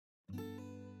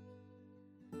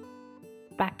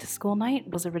Back to School Night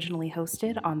was originally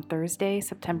hosted on Thursday,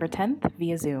 September 10th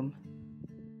via Zoom.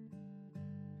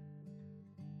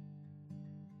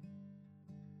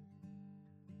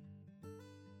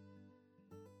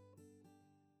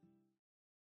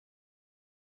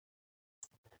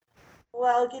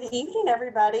 Well, good evening,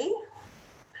 everybody.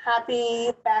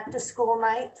 Happy Back to School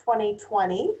Night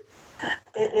 2020.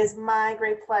 It is my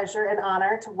great pleasure and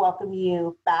honor to welcome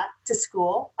you back to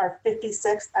school, our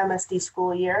 56th MSD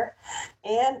school year,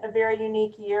 and a very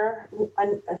unique year,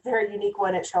 a very unique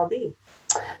one it shall be.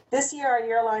 This year, our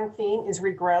year-long theme is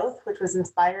regrowth, which was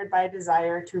inspired by a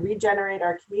desire to regenerate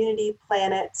our community,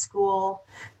 planet, school,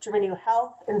 to renew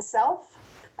health and self.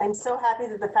 I'm so happy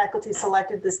that the faculty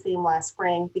selected this theme last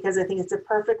spring because I think it's a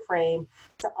perfect frame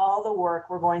to all the work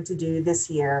we're going to do this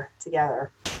year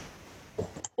together.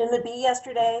 In the B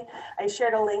yesterday, I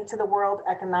shared a link to the World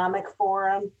Economic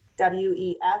Forum,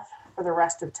 WEF, for the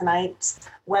rest of tonight's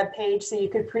webpage so you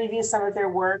could preview some of their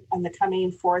work on the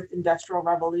coming fourth industrial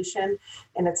revolution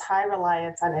and its high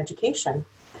reliance on education.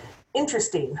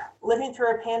 Interesting, living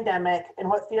through a pandemic and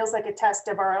what feels like a test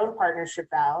of our own partnership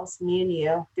vows, me and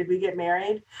you, did we get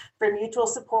married? For mutual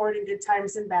support in good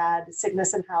times and bad,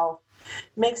 sickness and health,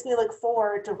 makes me look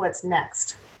forward to what's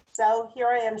next. So here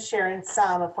I am sharing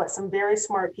some of what some very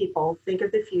smart people think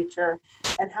of the future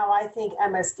and how I think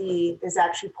MSD is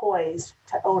actually poised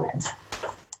to own it.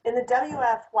 In the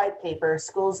WF white paper,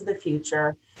 Schools of the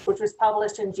Future, which was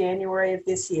published in January of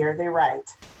this year, they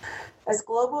write, as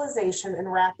globalization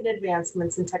and rapid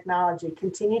advancements in technology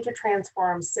continue to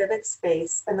transform civic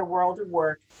space and the world of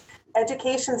work,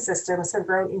 education systems have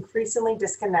grown increasingly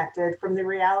disconnected from the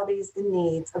realities and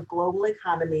needs of global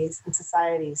economies and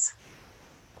societies.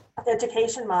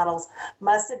 Education models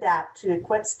must adapt to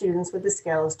equip students with the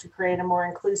skills to create a more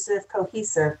inclusive,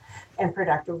 cohesive, and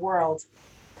productive world.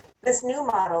 This new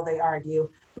model, they argue,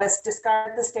 must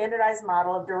discard the standardized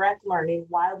model of direct learning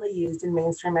widely used in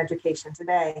mainstream education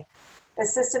today, a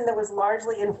system that was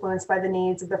largely influenced by the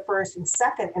needs of the first and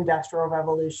second industrial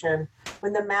revolution,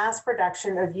 when the mass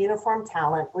production of uniform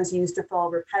talent was used to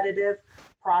fill repetitive,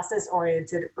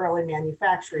 process-oriented early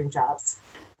manufacturing jobs.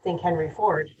 Think Henry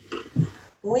Ford.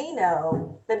 We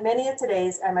know that many of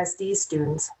today's MSD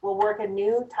students will work in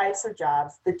new types of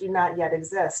jobs that do not yet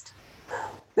exist,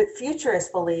 that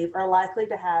futurists believe are likely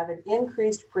to have an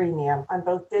increased premium on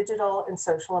both digital and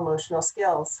social emotional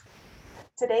skills.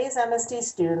 Today's MSD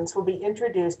students will be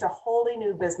introduced to wholly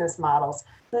new business models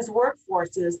whose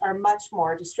workforces are much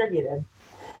more distributed.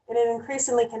 In an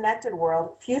increasingly connected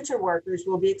world, future workers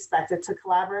will be expected to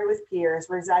collaborate with peers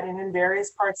residing in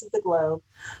various parts of the globe,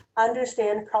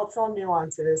 understand cultural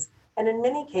nuances, and in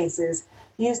many cases,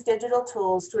 use digital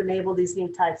tools to enable these new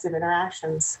types of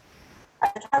interactions.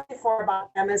 I've talked before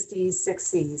about MSD's 6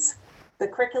 C's, the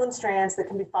curriculum strands that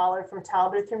can be followed from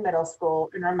childhood through middle school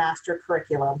in our master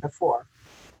curriculum before.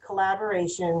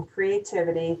 Collaboration,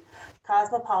 creativity,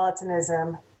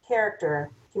 cosmopolitanism,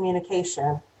 character,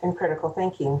 communication, and critical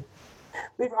thinking.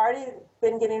 We've already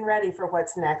been getting ready for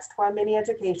what's next, while many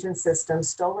education systems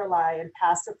still rely on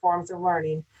passive forms of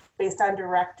learning based on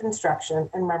direct instruction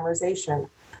and memorization,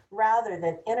 rather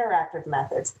than interactive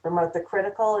methods that promote the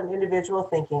critical and individual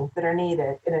thinking that are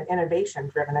needed in an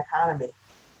innovation-driven economy.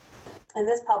 In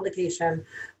this publication,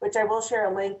 which I will share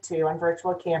a link to on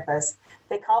Virtual Campus,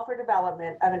 they call for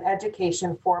development of an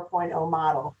Education 4.0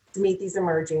 model to meet these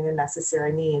emerging and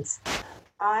necessary needs.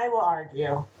 I will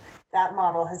argue that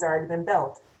model has already been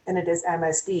built, and it is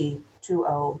MSD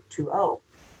 2020.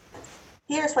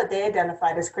 Here's what they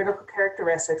identified as critical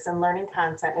characteristics in learning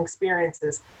content and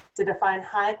experiences to define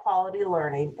high-quality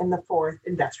learning in the fourth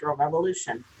industrial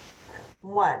revolution.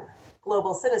 1,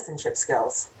 global citizenship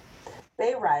skills.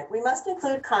 They write, we must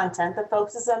include content that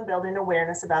focuses on building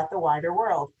awareness about the wider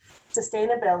world,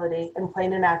 sustainability, and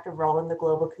playing an active role in the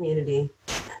global community.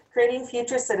 Creating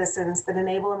future citizens that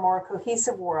enable a more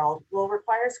cohesive world will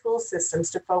require school systems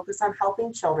to focus on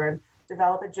helping children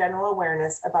develop a general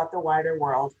awareness about the wider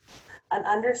world, an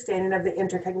understanding of the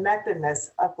interconnectedness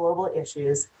of global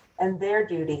issues, and their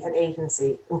duty and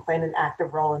agency in playing an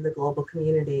active role in the global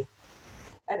community.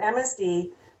 At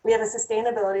MSD, we have a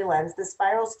sustainability lens that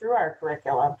spirals through our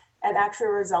curriculum and actually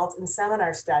results in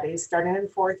seminar studies starting in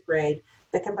 4th grade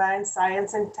that combine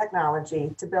science and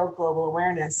technology to build global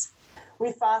awareness.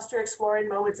 We foster exploring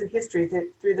moments in history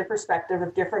through the perspective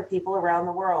of different people around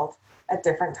the world at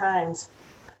different times.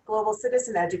 Global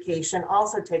citizen education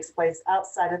also takes place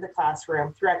outside of the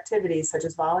classroom through activities such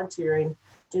as volunteering,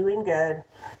 doing good,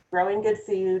 growing good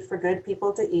food for good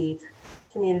people to eat,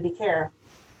 community care.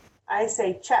 I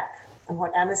say check on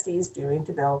what MSD is doing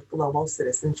to build global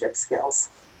citizenship skills.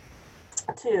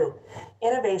 2,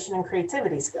 innovation and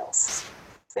creativity skills.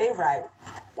 They write,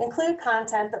 include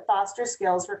content that fosters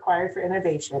skills required for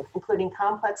innovation, including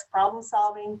complex problem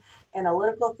solving,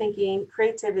 analytical thinking,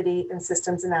 creativity, and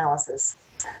systems analysis.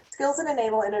 Skills that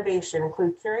enable innovation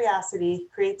include curiosity,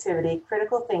 creativity,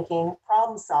 critical thinking,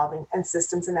 problem solving, and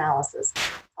systems analysis,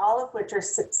 all of which are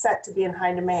set to be in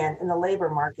high demand in the labor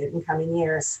market in coming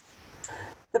years.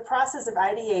 The process of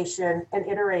ideation and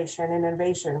iteration and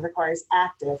innovation requires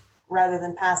active rather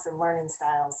than passive learning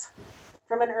styles.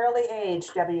 From an early age,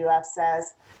 WF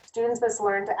says, students must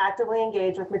learn to actively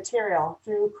engage with material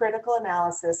through critical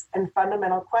analysis and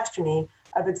fundamental questioning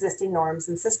of existing norms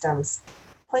and systems.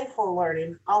 Playful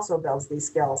learning also builds these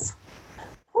skills.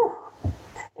 Whew.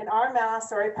 In our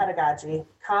Montessori pedagogy,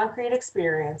 concrete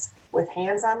experience with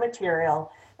hands-on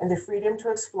material and the freedom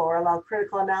to explore allow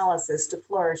critical analysis to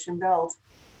flourish and build.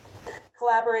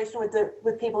 Collaboration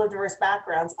with people of diverse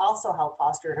backgrounds also help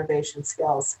foster innovation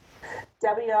skills.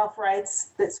 WF writes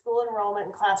that school enrollment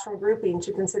and classroom grouping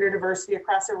should consider diversity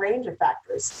across a range of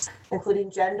factors,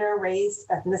 including gender, race,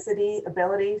 ethnicity,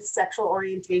 ability, sexual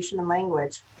orientation, and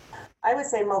language. I would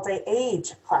say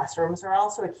multi-age classrooms are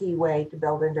also a key way to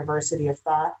build in diversity of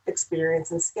thought,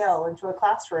 experience, and skill into a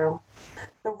classroom.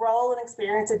 The role and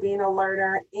experience of being a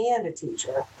learner and a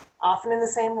teacher, often in the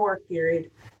same work period,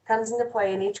 comes into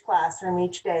play in each classroom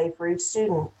each day for each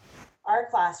student. Our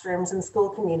classrooms and school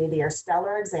community are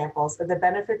stellar examples of the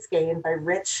benefits gained by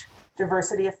rich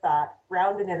diversity of thought,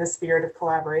 grounded in a spirit of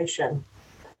collaboration.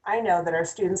 I know that our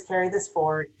students carry this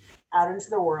forward out into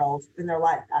the world in their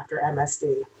life after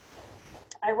MSD.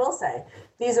 I will say,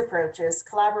 these approaches,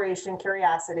 collaboration,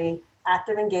 curiosity,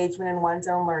 active engagement in one's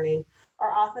own learning,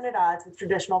 are often at odds with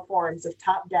traditional forms of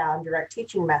top-down direct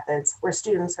teaching methods where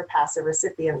students are passive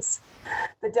recipients.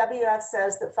 The WF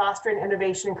says that fostering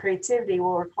innovation and creativity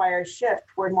will require a shift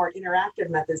toward more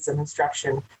interactive methods of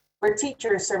instruction, where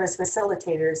teachers serve as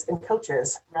facilitators and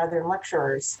coaches rather than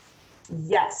lecturers.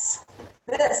 Yes,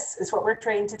 this is what we're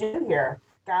trained to do here.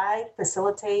 Guide,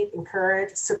 facilitate,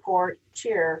 encourage, support,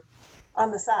 cheer on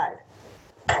the side.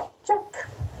 Check.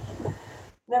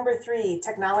 Number 3,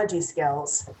 technology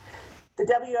skills. The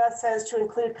WF says to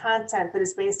include content that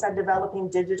is based on developing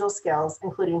digital skills,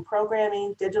 including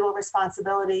programming, digital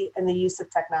responsibility, and the use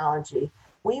of technology.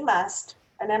 We must,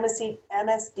 and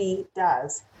MSD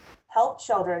does, help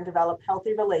children develop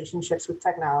healthy relationships with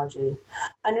technology,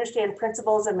 understand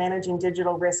principles of managing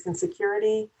digital risk and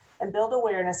security, and build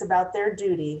awareness about their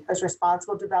duty as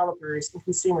responsible developers and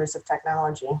consumers of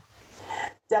technology.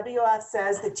 WF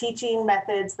says that teaching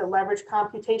methods that leverage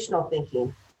computational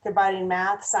thinking, combining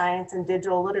math, science, and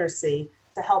digital literacy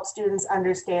to help students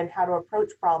understand how to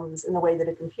approach problems in the way that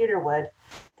a computer would,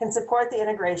 can support the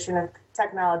integration of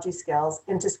technology skills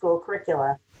into school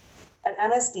curricula. At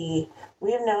MSD,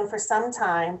 we have known for some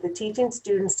time that teaching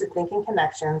students to think in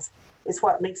connections is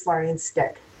what makes learning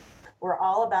stick. We're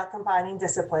all about combining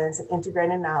disciplines and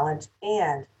integrating knowledge,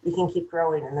 and we can keep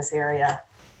growing in this area.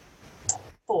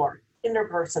 4,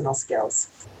 interpersonal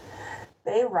skills.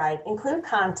 They write, include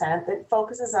content that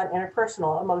focuses on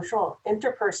interpersonal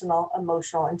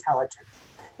emotional intelligence,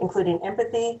 including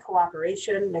empathy,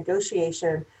 cooperation,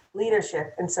 negotiation,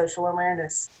 leadership, and social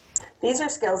awareness. These are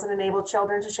skills that enable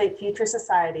children to shape future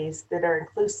societies that are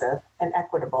inclusive and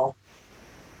equitable.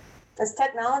 As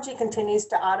technology continues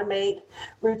to automate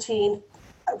routine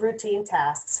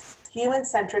tasks,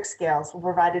 human-centric skills will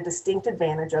provide a distinct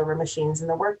advantage over machines in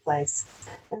the workplace.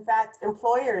 In fact,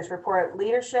 employers report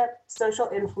leadership, social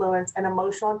influence, and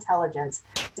emotional intelligence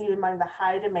to be among the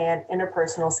high-demand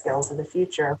interpersonal skills of the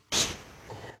future.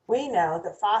 We know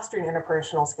that fostering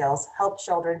interpersonal skills help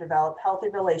children develop healthy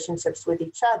relationships with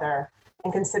each other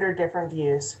and consider different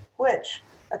views, which,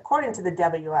 according to the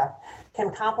WF, can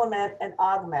complement and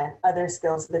augment other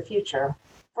skills of the future.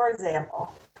 For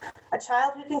example, a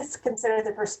child who can consider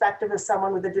the perspective of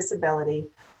someone with a disability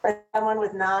or someone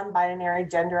with non-binary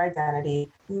gender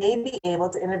identity may be able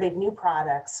to innovate new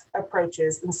products,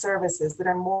 approaches, and services that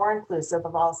are more inclusive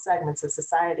of all segments of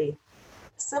society.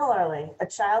 Similarly, a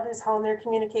child who's honed their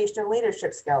communication and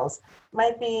leadership skills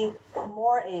might be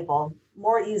more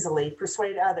easily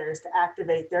persuade others to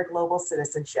activate their global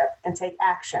citizenship and take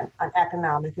action on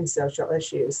economic and social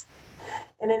issues.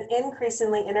 In an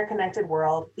increasingly interconnected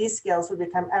world, these skills will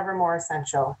become ever more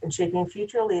essential in shaping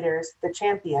future leaders that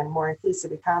champion more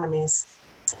inclusive economies.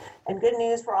 And good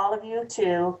news for all of you,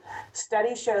 too.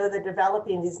 Studies show that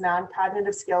developing these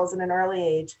non-cognitive skills in an early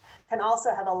age can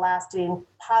also have a lasting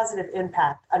positive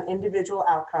impact on individual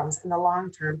outcomes in the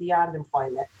long term beyond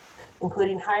employment,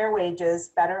 including higher wages,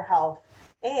 better health,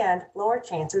 and lower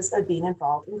chances of being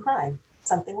involved in crime,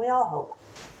 something we all hope.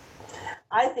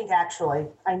 I think actually,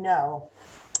 I know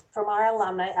from our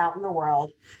alumni out in the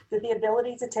world that the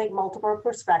ability to take multiple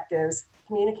perspectives,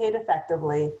 communicate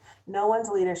effectively, know one's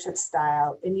leadership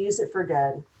style, and use it for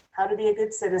good, how to be a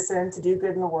good citizen, to do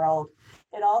good in the world,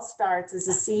 it all starts as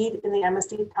a seed in the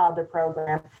MSD toddler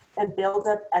program and builds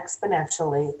up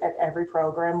exponentially at every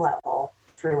program level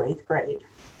through 8th grade.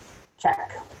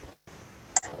 Check.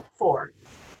 4,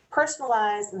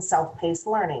 personalized and self-paced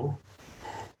learning.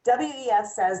 WEF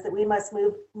says that we must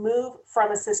move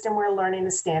from a system where learning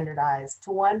is standardized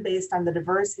to one based on the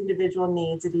diverse individual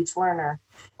needs of each learner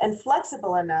and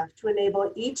flexible enough to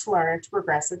enable each learner to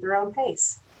progress at their own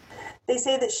pace. They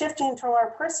say that shifting to a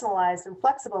more personalized and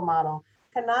flexible model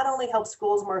can not only help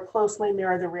schools more closely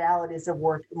mirror the realities of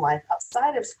work and life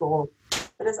outside of school,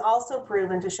 but is also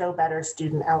proven to show better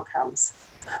student outcomes.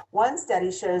 One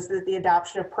study shows that the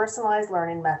adoption of personalized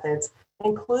learning methods,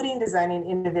 including designing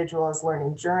individuals'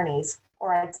 learning journeys,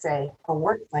 or I'd say a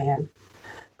work plan,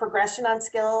 progression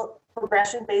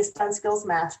based on skills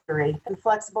mastery, and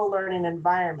flexible learning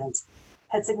environments,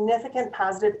 had significant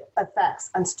positive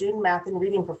effects on student math and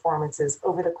reading performances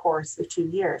over the course of 2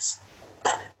 years.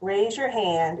 Raise your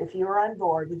hand if you are on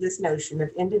board with this notion of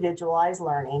individualized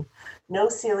learning, no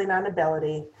ceiling on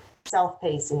ability,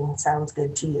 self-pacing sounds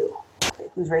good to you. Okay,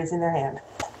 who's raising their hand?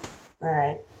 All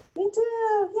right. Me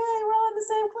too. Yay, we're all in the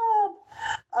same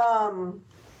club.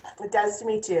 It does to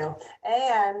me too.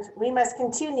 And we must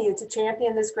continue to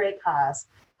champion this great cause.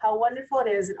 How wonderful it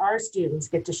is that our students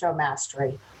get to show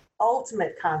mastery,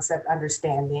 ultimate concept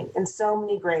understanding in so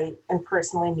many great and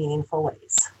personally meaningful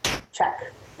ways.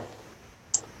 Check.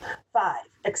 5,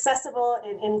 accessible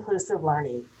and inclusive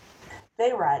learning.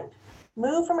 They write,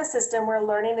 move from a system where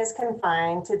learning is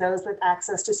confined to those with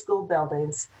access to school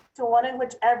buildings to one in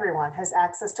which everyone has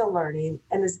access to learning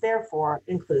and is therefore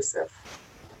inclusive.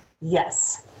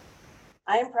 Yes,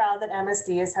 I am proud that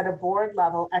MSD has had a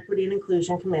board-level equity and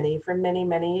inclusion committee for many,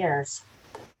 many years.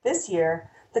 This year,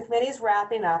 the committee is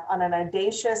wrapping up on an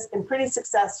audacious and pretty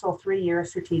successful 3-year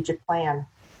strategic plan.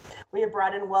 We have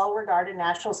brought in well-regarded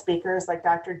national speakers like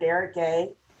Dr. Derek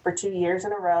Gay for 2 years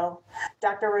in a row,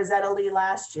 Dr. Rosetta Lee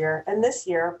last year, and this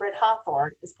year, Britt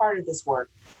Hawthorne is part of this work,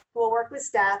 who will work with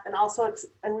staff and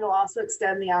we will also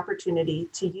extend the opportunity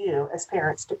to you as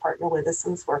parents to partner with us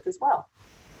in this work as well.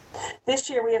 This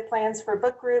year, we have plans for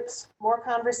book groups, more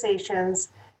conversations,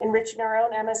 enriching our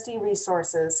own MSD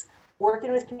resources,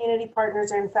 working with community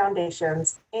partners and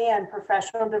foundations, and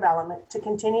professional development to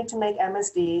continue to make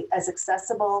MSD as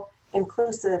accessible,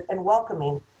 inclusive, and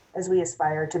welcoming as we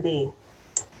aspire to be.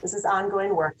 This is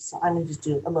ongoing work, so I'm going to just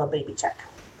do a little baby check.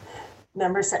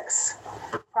 Number 6,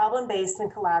 problem-based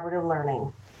and collaborative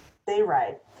learning. They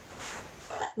write,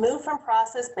 move from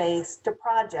process-based to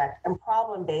project and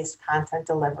problem-based content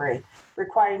delivery,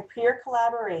 requiring peer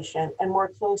collaboration and more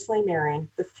closely mirroring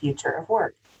the future of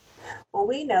work. Well,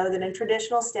 we know that in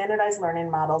traditional standardized learning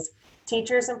models,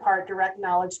 teachers impart direct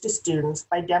knowledge to students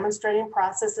by demonstrating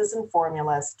processes and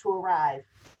formulas to arrive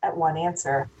at one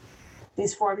answer.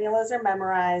 These formulas are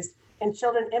memorized, and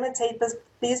children imitate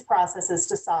these processes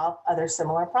to solve other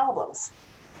similar problems.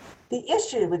 The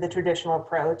issue with the traditional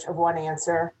approach of one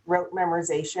answer, rote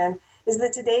memorization, is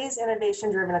that today's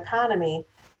innovation-driven economy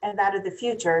and that of the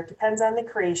future depends on the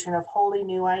creation of wholly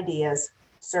new ideas,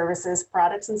 services,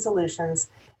 products, and solutions,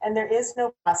 and there is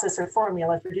no process or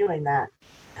formula for doing that.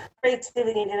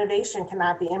 Creativity and innovation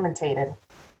cannot be imitated.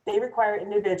 They require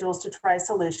individuals to try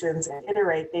solutions and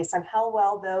iterate based on how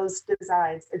well those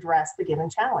designs address the given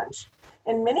challenge.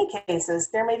 In many cases,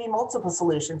 there may be multiple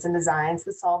solutions and designs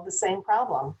that solve the same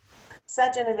problem.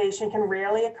 Such innovation can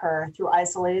rarely occur through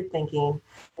isolated thinking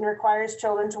and requires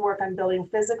children to work on building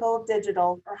physical,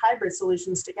 digital, or hybrid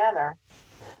solutions together.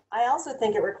 I also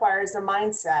think it requires a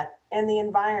mindset and the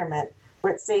environment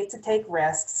where it's safe to take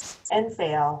risks and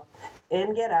fail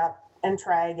and get up and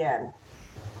try again.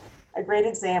 A great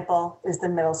example is the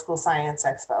Middle School Science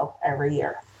Expo every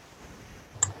year.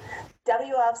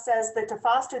 WF says that to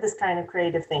foster this kind of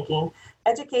creative thinking,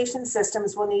 education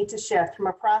systems will need to shift from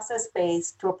a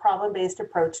process-based to a problem-based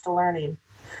approach to learning.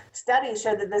 Studies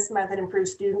show that this method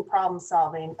improves student problem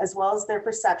solving as well as their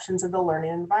perceptions of the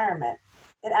learning environment.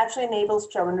 It actually enables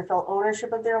children to feel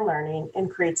ownership of their learning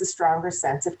and creates a stronger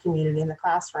sense of community in the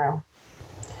classroom.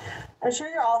 I'm sure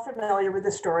you're all familiar with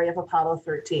the story of Apollo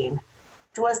 13,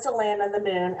 which was to land on the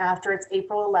moon after its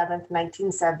April 11th,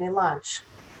 1970 launch.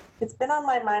 It's been on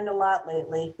my mind a lot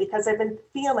lately because I've been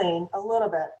feeling a little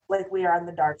bit like we are on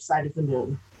the dark side of the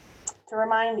moon. To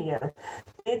remind you,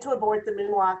 they had to abort the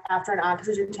moonwalk after an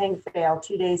oxygen tank failed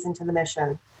 2 days into the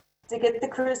mission. To get the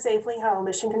crew safely home,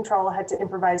 Mission Control had to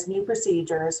improvise new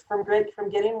procedures from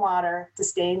getting water to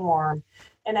staying warm,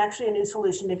 and actually a new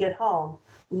solution to get home,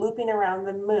 looping around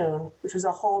the moon, which was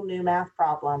a whole new math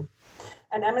problem.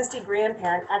 An MSD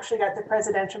grandparent actually got the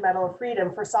Presidential Medal of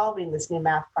Freedom for solving this new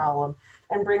math problem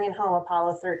and bringing home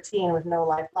Apollo 13 with no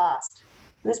life lost.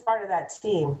 Who's part of that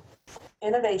team?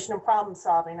 Innovation and problem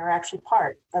solving are actually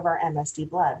part of our MSD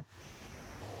blood.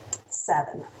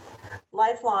 7.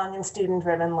 Lifelong and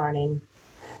student-driven learning.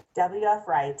 WF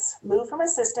writes, move from a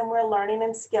system where learning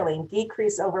and skilling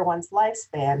decrease over one's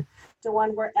lifespan to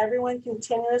one where everyone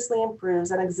continuously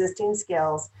improves on existing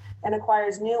skills and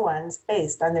acquires new ones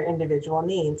based on their individual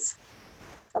needs.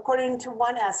 According to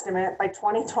one estimate, by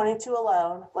 2022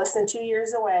 alone, less than 2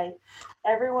 years away,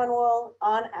 everyone will,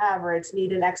 on average,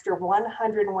 need an extra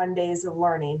 101 days of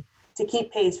learning to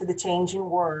keep pace with the changing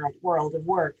world of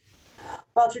work.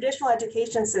 While traditional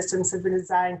education systems have been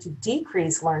designed to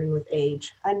decrease learning with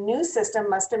age, a new system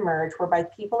must emerge whereby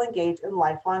people engage in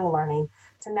lifelong learning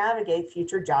to navigate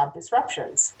future job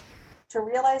disruptions. To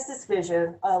realize this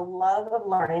vision, a love of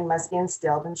learning must be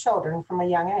instilled in children from a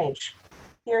young age.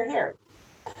 Hear, hear.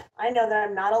 I know that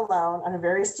I'm not alone on a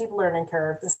very steep learning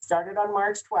curve that started on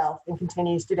March 12th and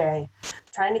continues today,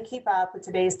 trying to keep up with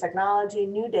today's technology,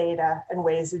 new data, and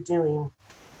ways of doing.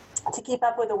 To keep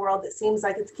up with a world that seems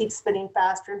like it keeps spinning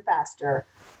faster and faster,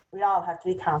 we all have to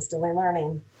be constantly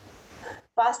learning.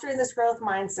 Fostering this growth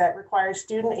mindset requires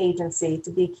student agency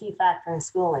to be a key factor in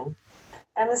schooling.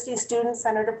 MSD's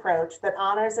student-centered approach that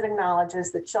honors and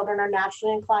acknowledges that children are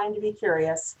naturally inclined to be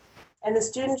curious, and the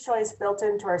student choice built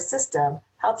into our system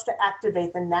helps to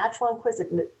activate the natural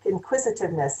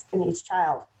inquisitiveness in each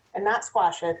child and not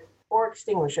squash it or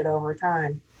extinguish it over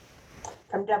time.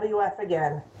 From WF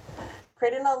again,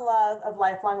 creating a love of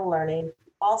lifelong learning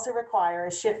also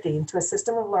requires shifting to a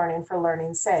system of learning for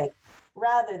learning's sake,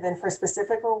 rather than for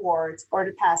specific rewards or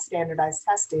to pass standardized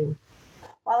testing.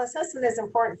 While assessment is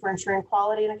important for ensuring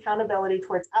quality and accountability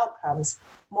towards outcomes,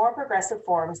 more progressive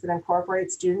forms that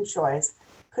incorporate student choice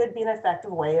could be an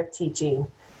effective way of teaching,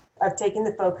 of taking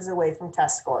the focus away from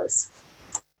test scores.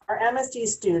 Our MSD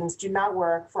students do not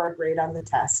work for a grade on the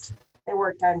test. They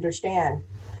work to understand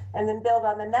and then build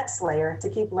on the next layer to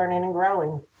keep learning and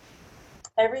growing.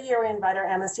 Every year we invite our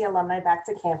MSD alumni back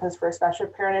to campus for a special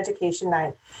parent education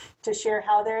night to share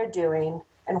how they're doing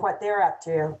and what they're up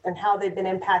to and how they've been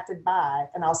impacted by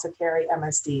and also carry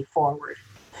MSD forward.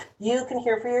 You can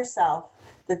hear for yourself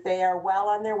that they are well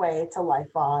on their way to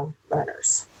lifelong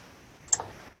learners.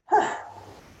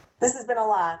 This has been a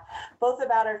lot, both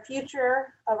about our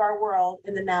future of our world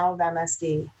and the now of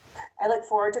MSD. I look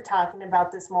forward to talking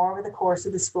about this more over the course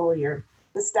of the school year.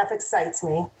 This stuff excites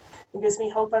me. It gives me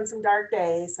hope on some dark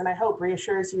days, and I hope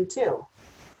reassures you too.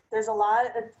 There's a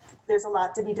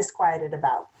lot to be disquieted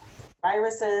about.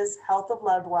 Viruses, health of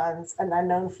loved ones, an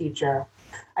unknown future.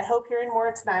 I hope hearing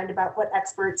more tonight about what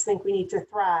experts think we need to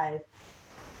thrive.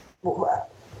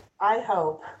 I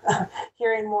hope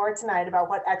hearing more tonight about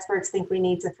what experts think we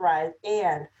need to thrive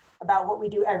and about what we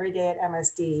do every day at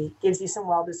MSD gives you some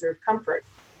well-deserved comfort.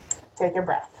 Take a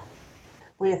breath.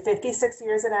 We have 56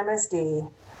 years at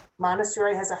MSD.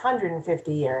 Montessori has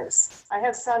 150 years. I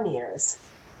have some years.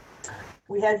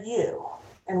 We have you,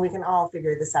 and we can all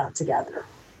figure this out together.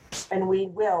 And we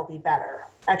will be better,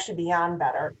 actually beyond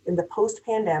better, in the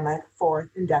post-pandemic fourth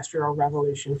industrial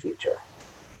revolution future.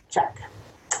 Check.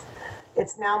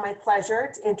 It's now my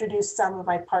pleasure to introduce some of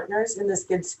my partners in this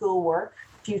good school work,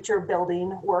 future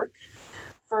building work.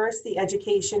 First, the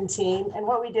education team. And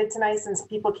what we did tonight, since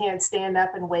people can't stand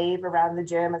up and wave around the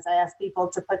gym, is I asked people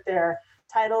to put their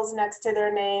titles next to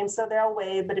their name, so they'll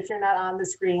wave, but if you're not on the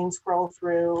screen, scroll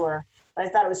through. But I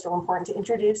thought it was still important to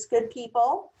introduce good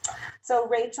people. So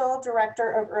Rachel,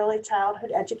 Director of Early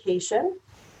Childhood Education.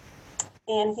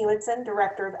 Ann Hewitson,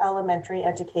 Director of Elementary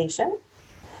Education.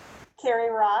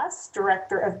 Carrie Ross,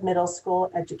 Director of Middle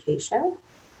School Education.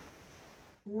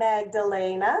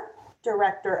 Magdalena,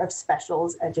 Director of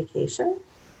Specials Education.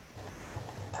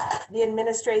 The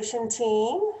administration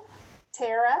team,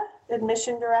 Tara,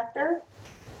 Admission Director.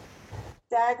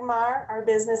 Dagmar, our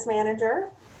Business Manager.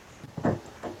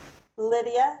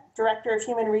 Lydia, Director of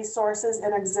Human Resources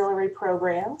and Auxiliary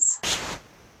Programs.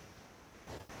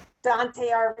 Dante,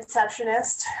 our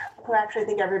receptionist, who actually I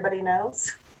think everybody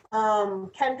knows.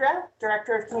 Kendra,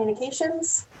 Director of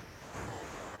Communications.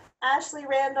 Ashley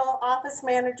Randall, Office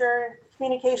Manager,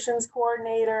 Communications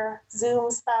Coordinator,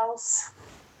 Zoom spouse.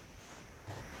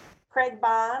 Craig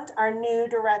Bond, our new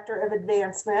Director of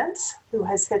Advancement, who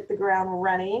has hit the ground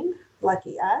running,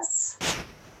 lucky us.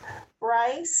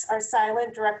 Bryce, our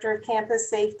silent Director of Campus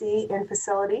Safety and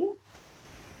Facility.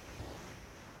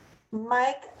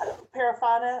 Mike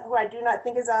Parafana, who I do not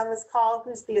think is on this call,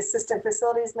 who's the Assistant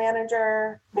Facilities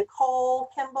Manager. Nicole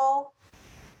Kimball,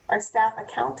 our staff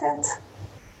accountant.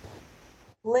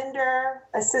 Linder,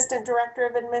 Assistant Director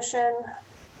of Admission.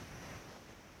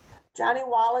 Johnny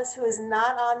Wallace, who is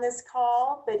not on this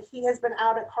call, but he has been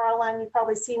out at Caroline. You've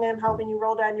probably seen him helping you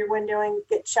roll down your window and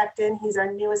get checked in. He's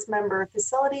our newest member of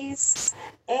facilities.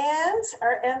 And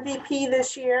our MVP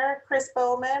this year, Chris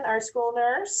Bowman, our school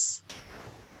nurse.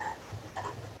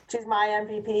 She's my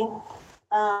MVP.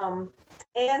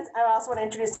 And I also want to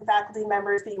introduce some faculty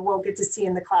members that you will get to see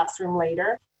in the classroom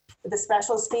later. The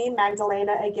specials team,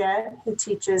 Magdalena again, who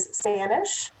teaches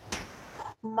Spanish.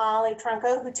 Molly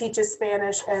Trunco, who teaches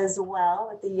Spanish as well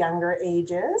at the younger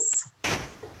ages.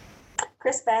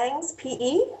 Chris Bangs,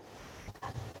 PE.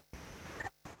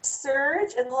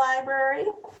 Serge in the library.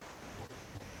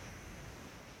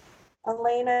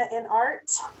 Elena in art.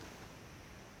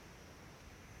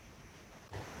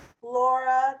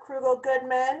 Laura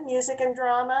Krugel-Goodman, music and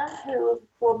drama, who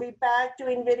will be back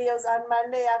doing videos on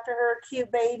Monday after her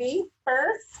cute baby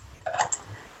birth.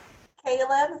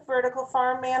 Caleb, vertical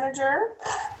farm manager.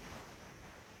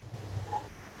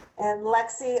 And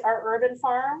Lexi, our urban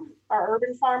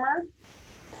farmer.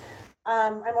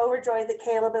 I'm overjoyed that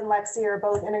Caleb and Lexi are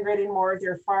both integrating more of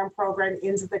their farm program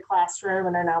into the classroom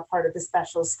and are now part of the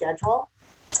special schedule.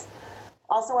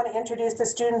 Also want to introduce the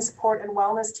student support and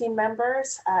wellness team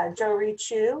members, Joe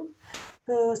Chu,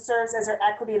 who serves as our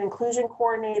equity and inclusion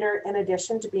coordinator in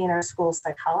addition to being our school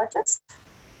psychologist.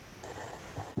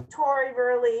 Tori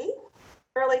Verlee,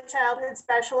 early childhood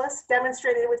specialist,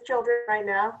 demonstrating with children right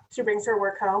now. She brings her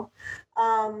work home.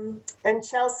 And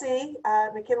Chelsea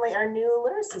McKinley, our new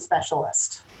literacy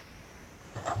specialist.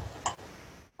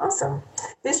 Awesome.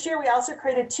 This year, we also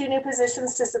created 2 new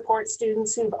positions to support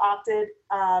students who've opted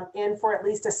in for at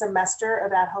least a semester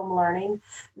of at-home learning.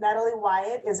 Natalie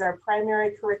Wyatt is our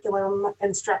primary curriculum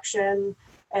instruction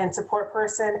and support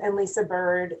person, and Lisa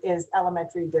Bird is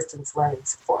elementary distance learning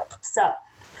support. So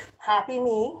happy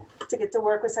me to get to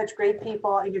work with such great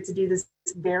people and get to do this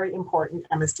very important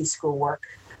MSD schoolwork.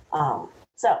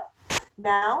 So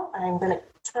now I'm going to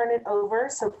turn it over.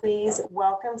 So please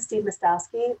welcome Steve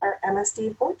Mostowski, our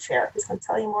MSD board chair, who's going to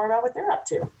tell you more about what they're up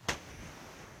to.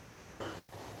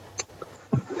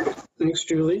 Thanks,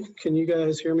 Julie. Can you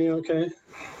guys hear me okay?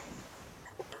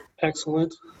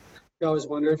 Excellent. You always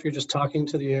wonder if you're just talking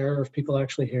to the air or if people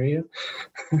actually hear you.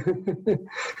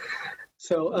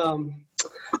 So,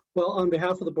 well, on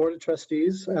behalf of the Board of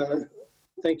Trustees,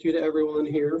 thank you to everyone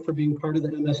here for being part of the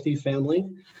MSD family,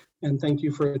 and thank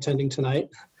you for attending tonight.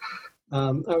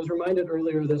 I was reminded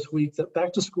earlier this week that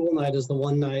Back to School Night is the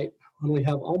one night when we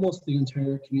have almost the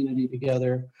entire community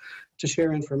together to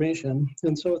share information,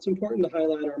 and so it's important to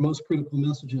highlight our most critical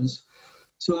messages.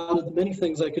 So out of the many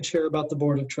things I could share about the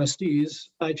Board of Trustees,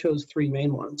 I chose 3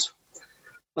 main ones.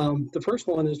 The first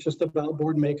one is just about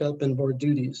board makeup and board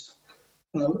duties.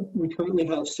 We currently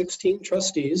have 16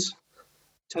 trustees.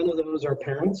 10 of those are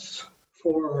parents,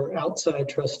 4 are outside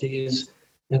trustees,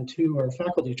 and 2 are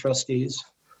faculty trustees.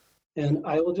 And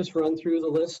I will just run through the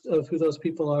list of who those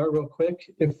people are real quick.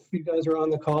 If you guys are on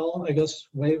the call, I guess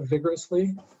wave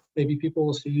vigorously. Maybe people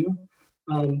will see you.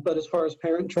 But as far as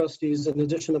parent trustees, in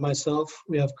addition to myself,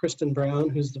 we have Kristen Brown,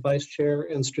 who's the vice chair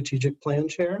and strategic plan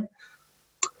chair.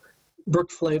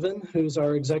 Brooke Flavin, who's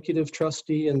our executive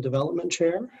trustee and development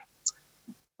chair.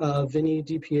 Vinny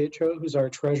DiPietro, who's our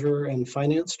treasurer and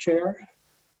finance chair.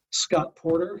 Scott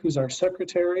Porter, who's our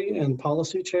secretary and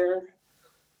policy chair.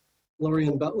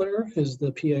 Lorian Butler is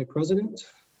the PA president.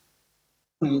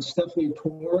 Stephanie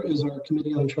Poore is our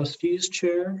committee on trustees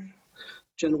chair.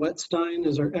 Jen Wetstein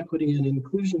is our equity and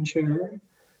inclusion chair.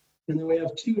 And then we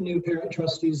have 2 new parent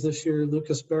trustees this year,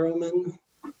 Lucas Barrowman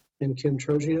and Kim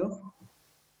Trogio.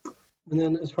 And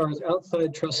then as far as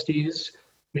outside trustees,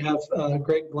 we have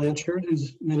Greg Blanchard,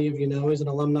 who's many of you know, is an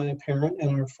alumni parent and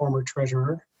our former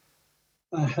treasurer.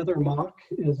 Heather Mock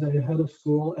is a head of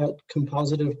school at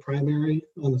Compositive Primary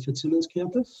on the Fitzsimmons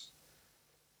campus.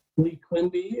 Lee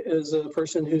Quinby is a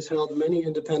person who's held many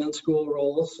independent school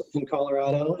roles in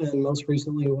Colorado and most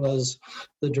recently was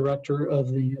the director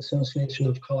of the Association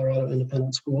of Colorado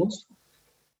Independent Schools.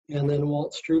 And then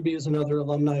Walt Struby is another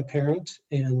alumni parent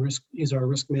and he's our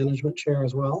risk management chair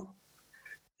as well.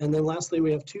 And then lastly,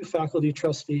 we have 2 faculty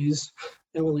trustees,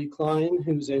 Emily Klein,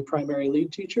 who's a primary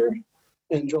lead teacher,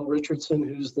 and Joel Richardson,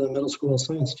 who's the middle school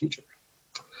science teacher.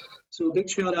 So a big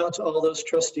shout out to all those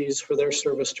trustees for their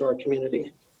service to our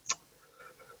community.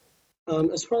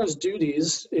 As far as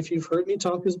duties, if you've heard me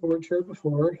talk as board chair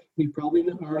before, you probably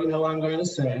already know what I'm going to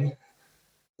say.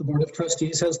 The Board of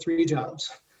Trustees has 3 jobs.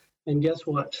 And guess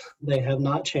what? They have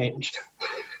not changed.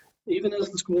 Even as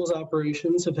the school's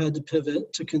operations have had to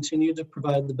pivot to continue to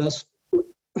provide the best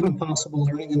possible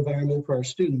learning environment for our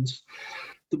students,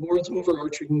 the board's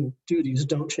overarching duties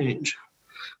don't change.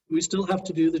 We still have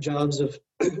to do the jobs of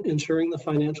ensuring the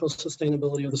financial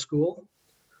sustainability of the school,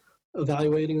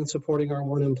 evaluating and supporting our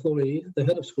one employee, the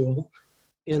head of school,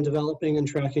 and developing and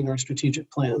tracking our strategic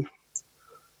plan.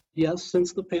 Yes,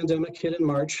 since the pandemic hit in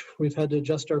March, we've had to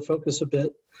adjust our focus a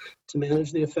bit to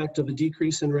manage the effect of a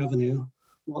decrease in revenue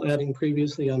while adding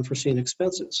previously unforeseen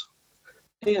expenses.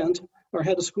 And our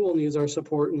head of school needs our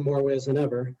support in more ways than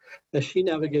ever as she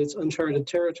navigates uncharted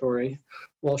territory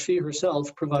while she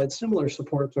herself provides similar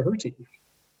support to her team.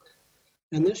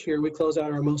 And this year, we close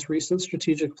out our most recent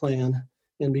strategic plan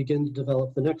and begin to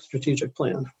develop the next strategic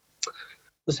plan.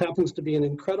 This happens to be an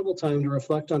incredible time to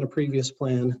reflect on a previous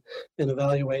plan and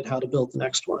evaluate how to build the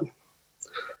next one.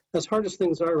 As hard as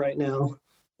things are right now,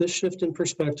 this shift in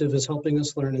perspective is helping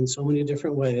us learn in so many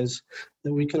different ways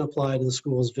that we can apply to the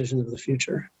school's vision of the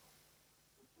future.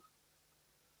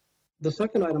 The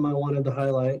second item I wanted to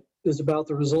highlight is about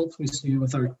the results we see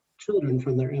with our children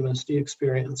from their MSD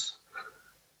experience.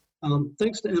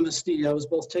 Thanks to MSD, I was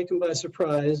both taken by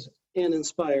surprise and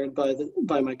inspired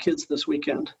by my kids this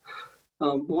weekend.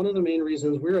 One of the main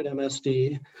reasons we're at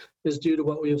MSD is due to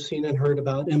what we have seen and heard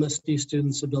about MSD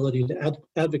students' ability to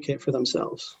advocate for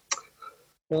themselves.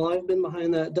 While I've been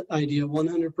behind that idea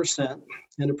 100%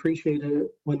 and appreciated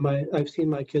it when I've seen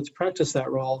my kids practice that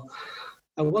role,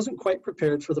 I wasn't quite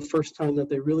prepared for the first time that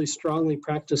they really strongly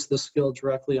practiced this skill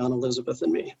directly on Elizabeth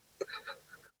and me.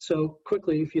 So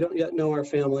quickly, if you don't yet know our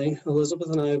family, Elizabeth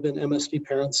and I have been MSD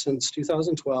parents since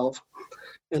 2012,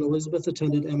 and Elizabeth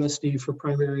attended MSD for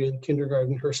primary and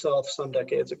kindergarten herself some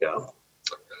decades ago.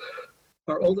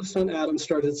 Our oldest son, Adam,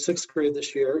 started 6th grade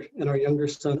this year, and our younger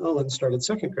son, Owen, started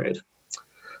 2nd grade.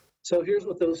 So here's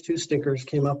what those two stinkers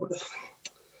came up with.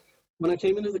 When I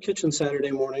came into the kitchen Saturday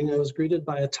morning, I was greeted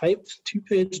by a typed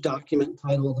 2-page document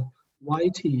titled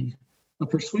YT, a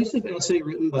persuasive essay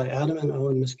written by Adam and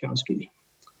Owen Miskowski.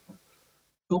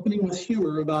 Opening with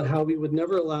humor about how we would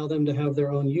never allow them to have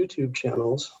their own YouTube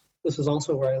channels. This is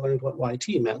also where I learned what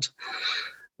YT meant.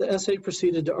 The essay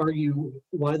proceeded to argue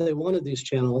why they wanted these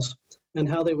channels and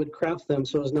how they would craft them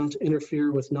so as not to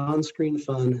interfere with non-screen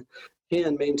fun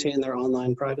and maintain their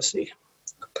online privacy.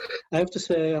 I have to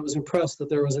say I was impressed that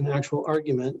there was an actual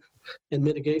argument and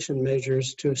mitigation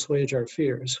measures to assuage our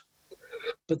fears.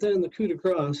 But then the coup de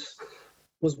grace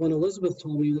was when Elizabeth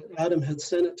told me that Adam had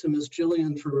sent it to Ms.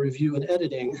 Jillian for review and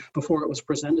editing before it was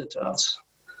presented to us.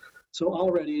 So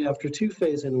already after 2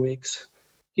 phase-in weeks,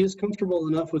 he is comfortable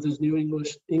enough with his new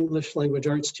English language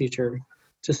arts teacher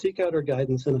to seek out her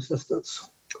guidance and assistance.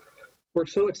 We're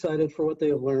so excited for what they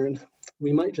have learned.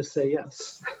 We might just say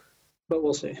yes, but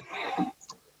we'll see.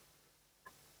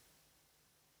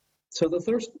 So the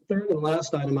third and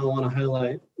last item I want to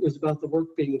highlight is about the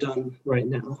work being done right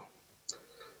now.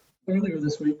 Earlier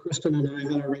this week, Kristen and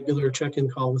I had a regular check-in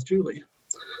call with Julie.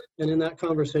 And in that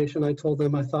conversation, I told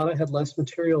them I thought I had less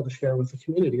material to share with the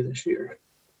community this year.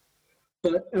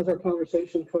 But as our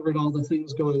conversation covered all the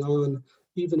things going on,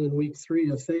 even in week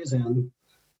 3 of phase-in,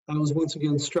 I was once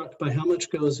again struck by how much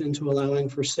goes into allowing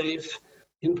for safe,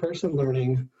 in-person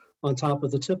learning on top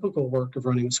of the typical work of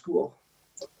running a school.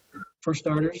 For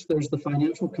starters, there's the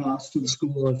financial cost to the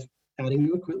school of adding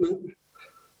new equipment,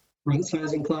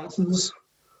 right-sizing classes,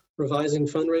 revising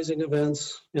fundraising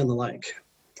events, and the like.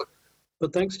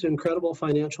 But thanks to incredible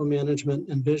financial management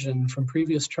and vision from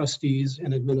previous trustees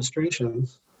and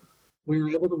administrations, we were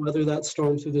able to weather that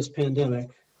storm through this pandemic,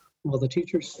 while the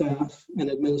teachers, staff,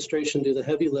 and administration do the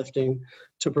heavy lifting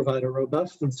to provide a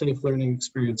robust and safe learning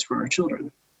experience for our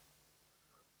children.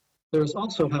 There is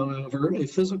also, however, a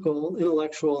physical,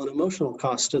 intellectual, and emotional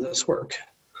cost to this work.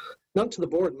 Not to the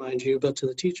board, mind you, but to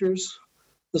the teachers,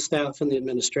 the staff, and the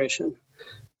administration.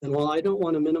 And while I don't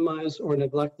want to minimize or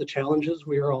neglect the challenges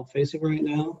we are all facing right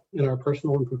now in our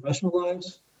personal and professional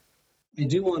lives, I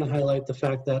do want to highlight the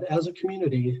fact that as a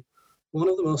community, one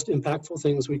of the most impactful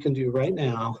things we can do right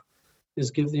now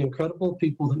is give the incredible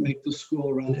people that make the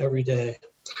school run every day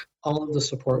all of the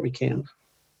support we can.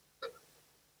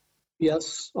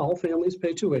 Yes, all families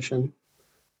pay tuition,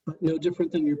 but no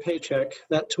different than your paycheck,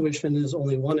 that tuition is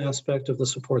only one aspect of the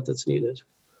support that's needed.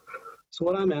 So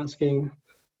what I'm asking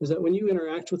is that when you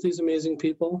interact with these amazing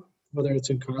people, whether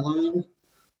it's in Carline,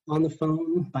 on the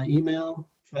phone, by email,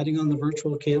 chatting on the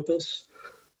virtual campus,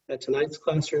 at tonight's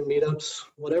classroom meetups,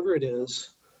 whatever it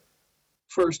is,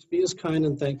 first, be as kind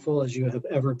and thankful as you have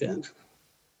ever been.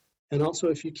 And also,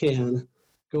 if you can,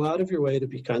 go out of your way to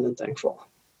be kind and thankful.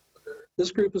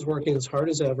 This group is working as hard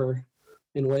as ever,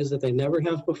 in ways that they never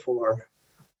have before.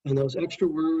 And those extra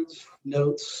words,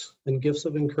 notes, and gifts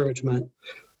of encouragement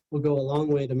will go a long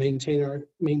way to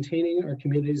maintaining our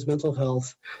community's mental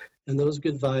health and those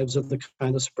good vibes of the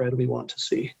kind of spread we want to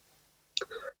see.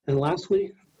 And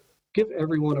lastly, give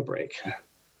everyone a break.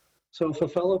 So if a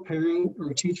fellow parent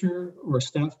or a teacher or a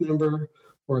staff member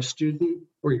or a student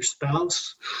or your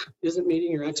spouse isn't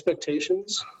meeting your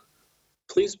expectations,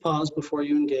 please pause before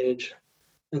you engage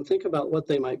and think about what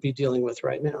they might be dealing with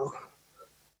right now.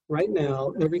 Right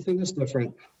now, everything is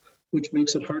different, which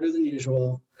makes it harder than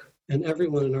usual, and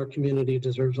everyone in our community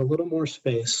deserves a little more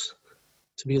space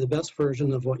to be the best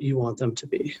version of what you want them to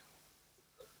be.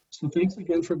 So thanks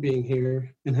again for being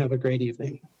here, and have a great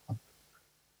evening.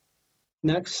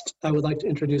 Next, I would like to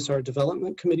introduce our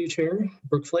Development Committee Chair,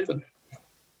 Brooke Flavin.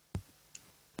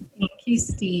 Thank you,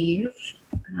 Steve.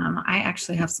 I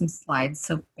actually have some slides,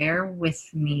 so bear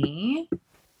with me.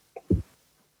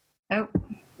 Oh.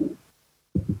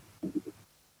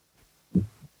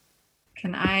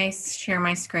 Can I share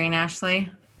my screen,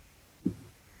 Ashley?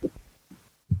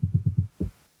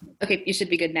 Okay, you should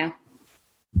be good now.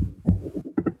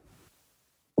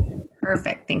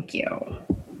 Perfect, thank you.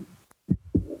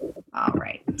 All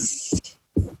right.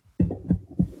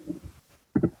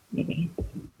 Maybe,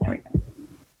 there we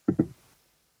go.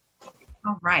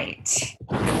 All right.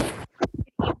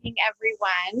 Good evening,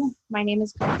 everyone. My name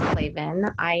is Brooke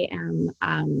Flavin. I am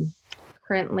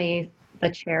currently the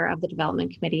chair of the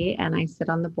development committee, and I sit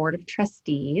on the board of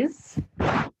trustees.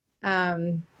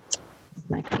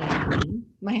 My family.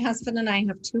 My husband and I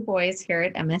have two boys here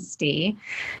at MSD.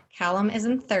 Callum is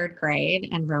in 3rd grade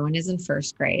and Rowan is in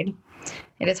 1st grade.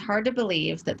 It is hard to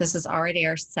believe that this is already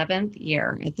our 7th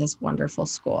year at this wonderful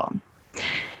school.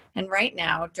 And right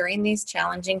now, during these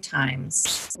challenging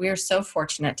times, we are so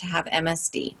fortunate to have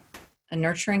MSD, a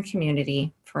nurturing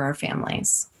community for our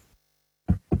families.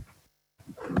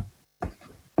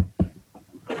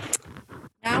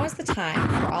 Now is the time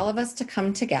for all of us to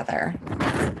come together and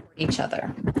support each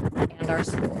other and our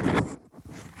schools.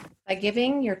 By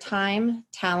giving your time,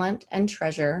 talent, and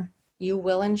treasure, you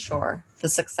will ensure the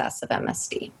success of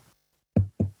MSD.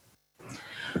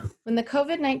 When the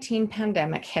COVID-19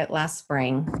 pandemic hit last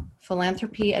spring,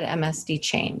 philanthropy at MSD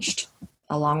changed,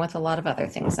 along with a lot of other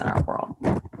things in our world.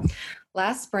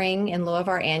 Last spring, in lieu of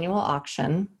our annual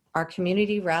auction, our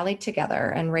community rallied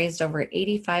together and raised over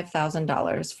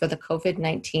 $85,000 for the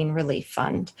COVID-19 Relief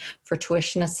Fund for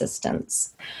tuition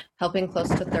assistance, helping close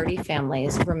to 30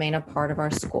 families remain a part of our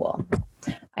school.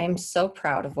 I am so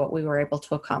proud of what we were able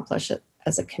to accomplish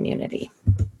as a community.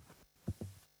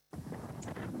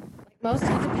 Like most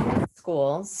independent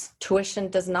schools, tuition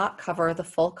does not cover the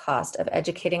full cost of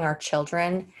educating our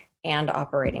children and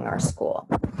operating our school.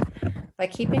 By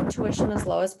keeping tuition as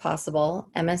low as possible,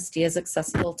 MSD is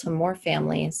accessible to more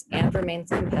families and remains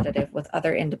competitive with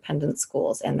other independent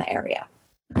schools in the area.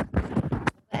 The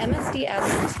MSD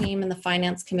admin team and the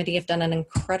finance committee have done an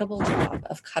incredible job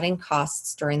of cutting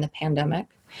costs during the pandemic.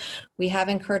 We have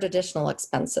incurred additional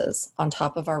expenses on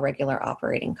top of our regular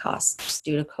operating costs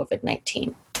due to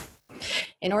COVID-19.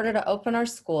 In order to open our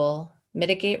school,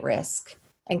 mitigate risk,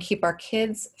 and keep our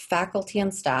kids, faculty,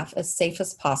 and staff as safe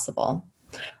as possible,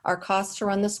 our cost to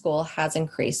run the school has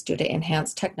increased due to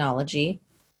enhanced technology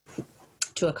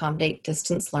to accommodate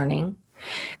distance learning,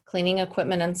 cleaning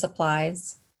equipment and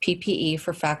supplies, PPE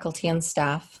for faculty and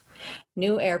staff,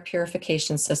 new air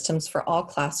purification systems for all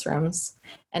classrooms,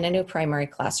 and a new primary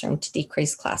classroom to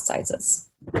decrease class sizes.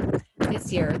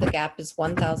 This year, the gap is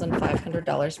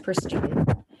 $1,500 per student,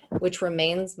 which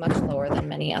remains much lower than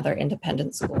many other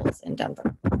independent schools in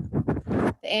Denver.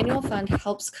 The annual fund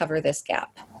helps cover this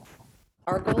gap.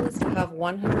 Our goal is to have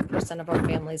 100% of our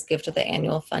families give to the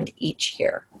annual fund each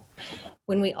year.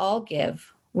 When we all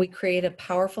give, we create a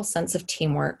powerful sense of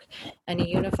teamwork and a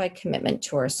unified commitment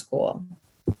to our school.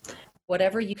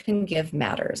 Whatever you can give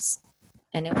matters,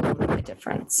 and it will make a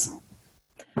difference.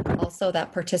 Also,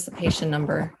 that participation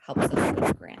number helps us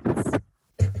with grants.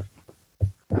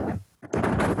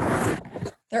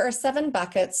 There are 7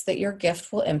 buckets that your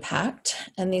gift will impact,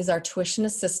 and these are tuition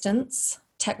assistance,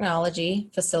 technology,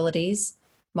 facilities,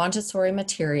 Montessori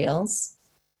materials,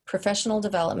 professional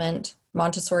development,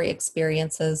 Montessori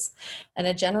experiences, and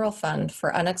a general fund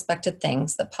for unexpected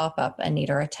things that pop up and need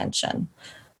our attention,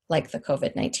 like the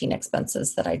COVID-19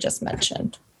 expenses that I just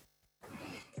mentioned.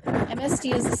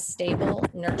 MSD is a stable,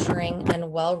 nurturing,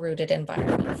 and well-rooted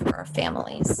environment for our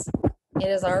families. It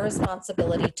is our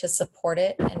responsibility to support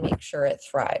it and make sure it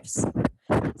thrives. So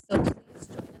please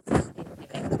join us in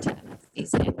giving to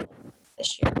MSD's annual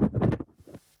this year.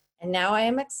 And now I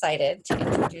am excited to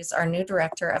introduce our new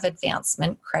Director of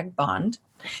Advancement, Craig Bond.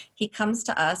 He comes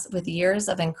to us with years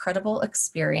of incredible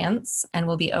experience and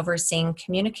will be overseeing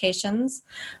communications,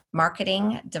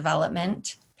 marketing,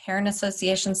 development, parent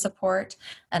association support,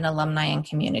 and alumni and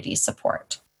community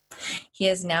support. He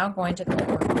is now going to go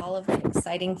over all of the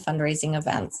exciting fundraising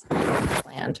events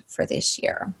planned for this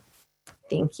year.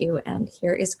 Thank you, and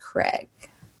here is Craig.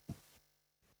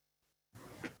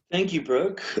 Thank you,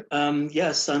 Brooke.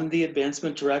 Yes, I'm the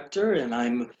advancement director, and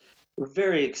I'm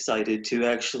very excited to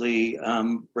actually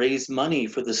raise money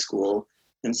for the school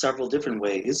in several different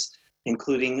ways,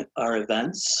 including our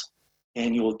events,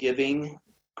 annual giving,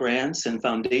 grants, and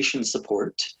foundation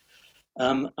support.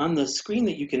 On the screen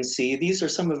that you can see, these are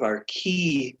some of our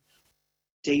key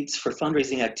dates for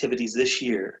fundraising activities this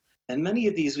year. And many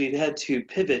of these we've had to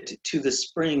pivot to the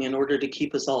spring in order to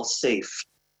keep us all safe.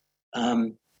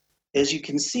 As you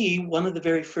can see, one of the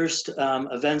very first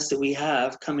events that we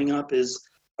have coming up is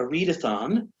a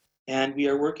readathon, and we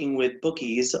are working with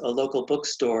Bookies, a local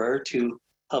bookstore, to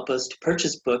help us to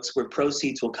purchase books where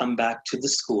proceeds will come back to the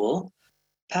school.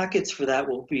 Packets for that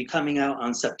will be coming out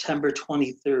on September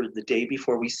 23rd, the day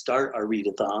before we start our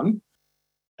readathon.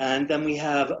 And then we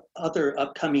have other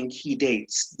upcoming key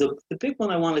dates. The big one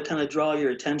I want to kind of draw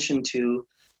your attention to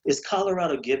is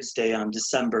Colorado Gives Day on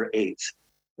December 8th.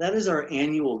 That is our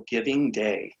annual giving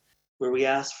day, where we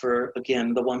ask for,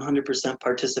 again, the 100%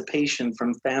 participation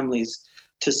from families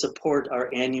to support our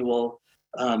annual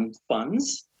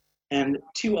funds. And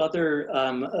two other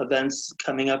events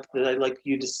coming up that I'd like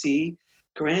you to see.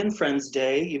 Grand Friends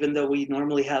Day, even though we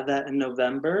normally have that in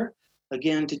November,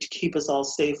 again, to keep us all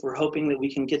safe, we're hoping that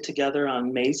we can get together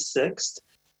on May 6th.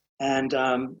 And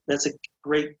that's a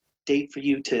great date for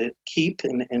you to keep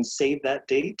and save that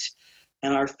date.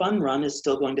 And our fun run is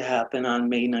still going to happen on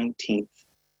May 19th.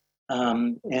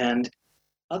 And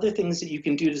other things that you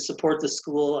can do to support the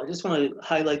school, I just want to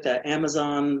highlight that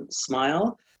Amazon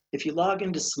Smile. If you log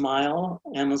into Smile,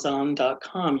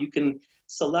 Amazon.com, you can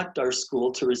select our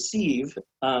school to receive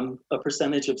a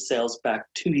percentage of sales back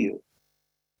to you.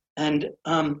 And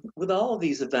with all of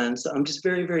these events, I'm just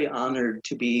very, very honored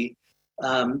to be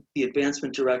the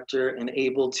advancement director and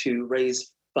able to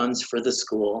raise funds for the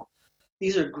school.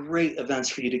 These are great events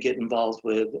for you to get involved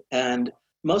with. And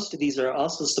most of these are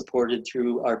also supported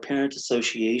through our parent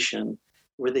association,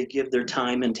 where they give their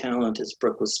time and talent, as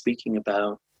Brooke was speaking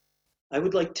about. I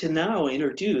would like to now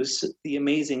introduce the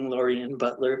amazing Lorian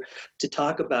Butler to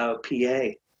talk about PA.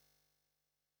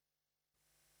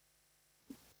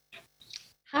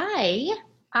 Hi,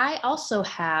 I also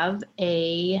have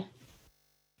a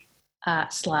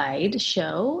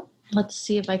slideshow. Let's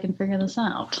see if I can figure this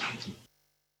out.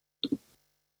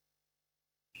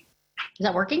 Is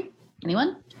that working?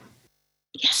 Anyone?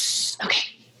 Yes. Okay.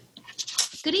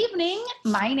 Good evening.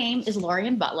 My name is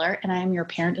Lorian Butler, and I am your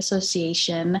Parent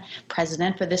Association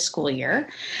president for this school year.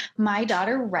 My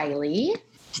daughter, Riley,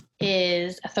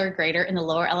 is a third grader in the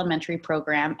lower elementary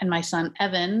program, and my son,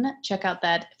 Evan, check out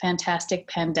that fantastic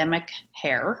pandemic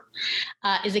hair,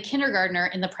 is a kindergartner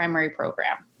in the primary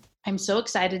program. I'm so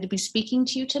excited to be speaking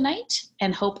to you tonight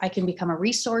and hope I can become a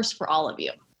resource for all of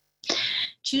you.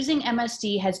 Choosing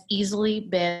MSD has easily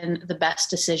been the best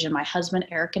decision my husband,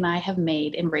 Eric, and I have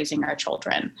made in raising our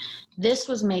children. This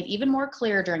was made even more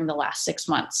clear during the last 6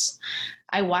 months.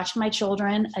 I watched my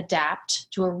children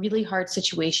adapt to a really hard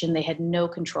situation they had no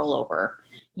control over.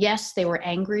 Yes, they were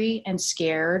angry and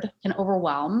scared and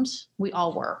overwhelmed. We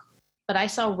all were. But I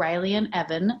saw Riley and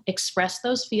Evan express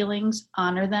those feelings,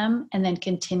 honor them, and then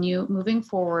continue moving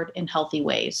forward in healthy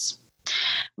ways.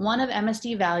 One of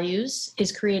MSD values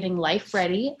is creating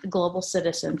life-ready global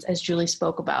citizens, as Julie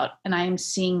spoke about, and I am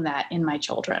seeing that in my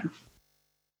children.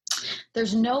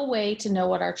 There's no way to know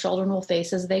what our children will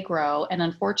face as they grow, and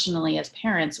unfortunately, as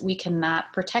parents, we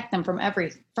cannot protect them from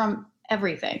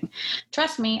everything.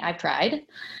 Trust me, I've tried.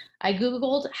 I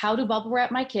Googled how to bubble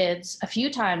wrap my kids a few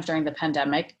times during the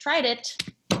pandemic, tried it,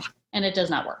 and it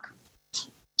does not work.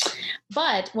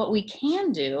 But what we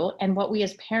can do, and what we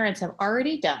as parents have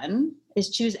already done, is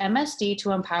choose MSD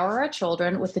to empower our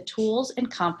children with the tools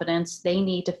and confidence they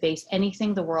need to face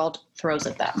anything the world throws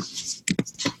at them.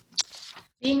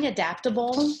 Being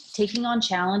adaptable, taking on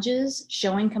challenges,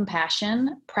 showing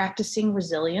compassion, practicing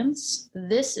resilience,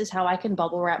 this is how I can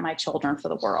bubble wrap my children for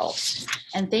the world.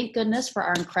 And thank goodness for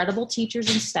our incredible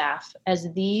teachers and staff,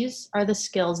 as these are the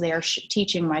skills they are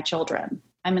teaching my children.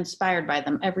 I'm inspired by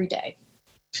them every day.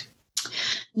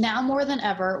 Now more than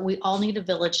ever, we all need a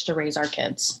village to raise our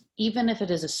kids, even if it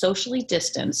is a socially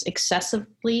distanced,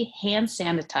 excessively hand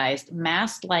sanitized,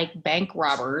 masked-like bank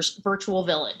robbers virtual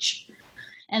village.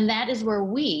 And that is where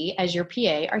we, as your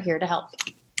PA, are here to help.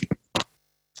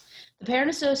 The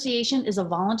Parent Association is a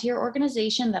volunteer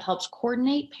organization that helps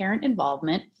coordinate parent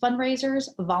involvement, fundraisers,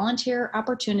 volunteer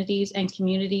opportunities, and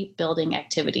community building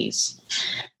activities.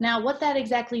 Now, what that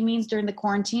exactly means during the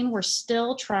quarantine, we're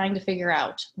still trying to figure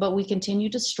out, but we continue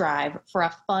to strive for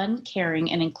a fun,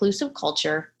 caring, and inclusive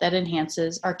culture that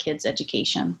enhances our kids'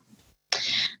 education.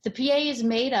 The PA is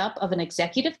made up of an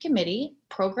executive committee,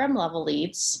 program level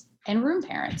leads, and room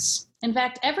parents. In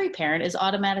fact, every parent is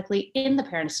automatically in the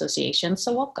Parent Association,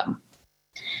 so welcome.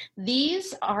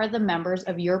 These are the members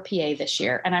of your PA this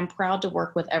year, and I'm proud to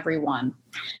work with everyone.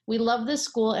 We love this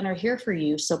school and are here for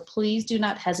you, so please do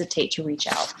not hesitate to reach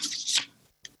out.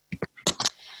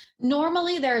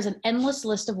 Normally, there is an endless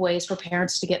list of ways for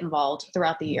parents to get involved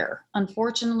throughout the year.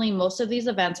 Unfortunately, most of these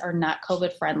events are not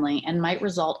COVID friendly and might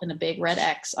result in a big red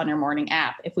X on your morning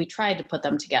app if we tried to put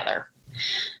them together.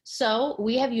 So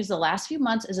we have used the last few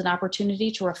months as an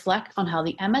opportunity to reflect on how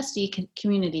the MSD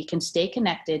community can stay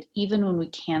connected even when we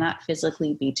cannot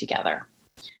physically be together.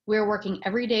 We are working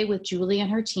every day with Julie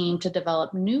and her team to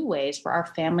develop new ways for our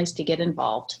families to get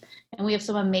involved. And we have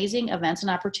some amazing events and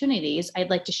opportunities I'd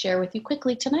like to share with you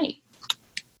quickly tonight.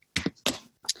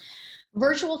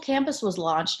 Virtual Campus was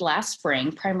launched last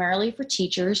spring primarily for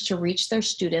teachers to reach their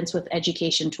students with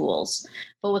education tools.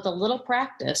 But with a little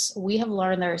practice, we have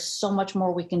learned there is so much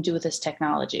more we can do with this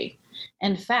technology.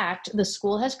 In fact, the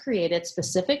school has created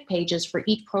specific pages for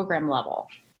each program level.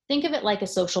 Think of it like a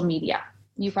social media.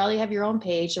 You probably have your own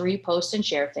page where you post and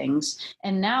share things.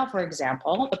 And now, for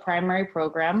example, the primary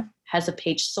program has a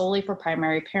page solely for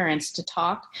primary parents to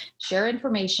talk, share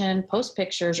information, post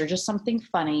pictures, or just something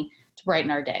funny to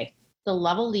brighten our day. The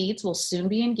level leads will soon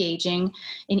be engaging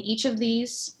in each of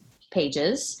these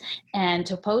pages and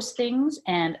to post things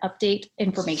and update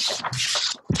information.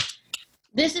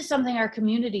 This is something our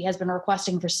community has been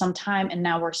requesting for some time, and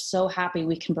now we're so happy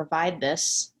we can provide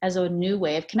this as a new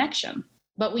way of connection.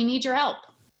 But we need your help.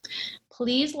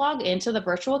 Please log into the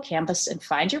virtual campus and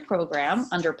find your program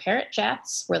under Parent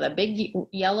Chats, where the big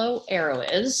yellow arrow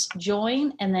is.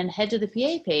 Join and then head to the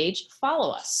PA page. Follow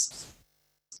us.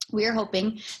 We are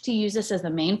hoping to use this as the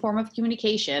main form of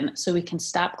communication so we can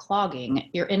stop clogging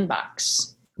your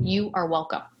inbox. You are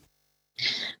welcome.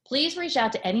 Please reach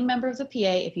out to any member of the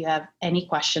PA if you have any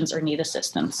questions or need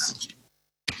assistance.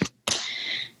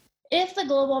 If the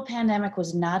global pandemic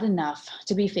was not enough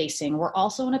to be facing, we're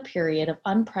also in a period of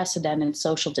unprecedented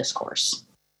social discourse.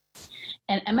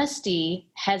 And MSD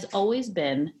has always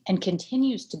been and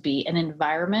continues to be an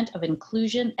environment of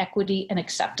inclusion, equity, and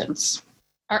acceptance.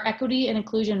 Our equity and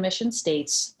inclusion mission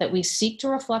states that we seek to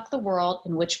reflect the world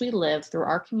in which we live through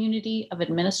our community of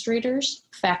administrators,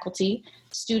 faculty,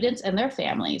 students, and their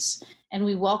families, and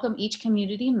we welcome each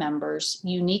community member's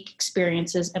unique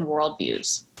experiences and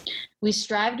worldviews. We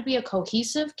strive to be a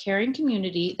cohesive, caring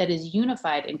community that is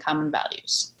unified in common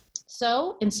values.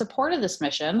 So, in support of this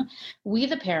mission, we,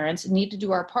 the parents, need to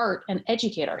do our part and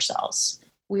educate ourselves.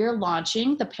 We are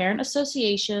launching the Parent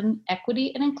Association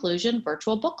Equity and Inclusion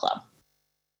Virtual Book Club.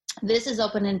 This is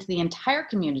open into the entire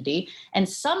community, and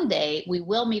someday we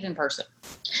will meet in person.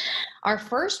 Our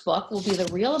first book will be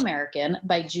The Real American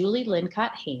by Julie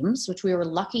Lincott Hames, which we were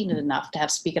lucky enough to have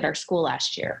speak at our school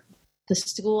last year. The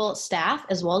school staff,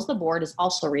 as well as the board, is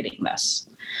also reading this.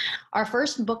 Our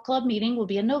first book club meeting will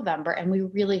be in November, and we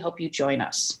really hope you join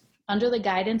us. Under the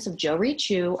guidance of Jo Ree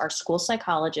Chu, our school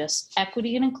psychologist,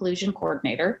 equity and inclusion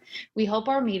coordinator, we hope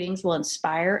our meetings will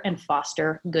inspire and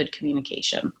foster good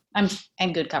communication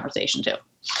and good conversation too.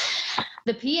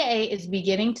 The PA is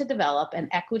beginning to develop an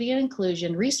equity and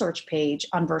inclusion resource page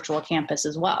on Virtual Campus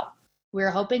as well.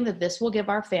 We're hoping that this will give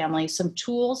our families some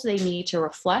tools they need to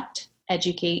reflect,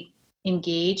 educate,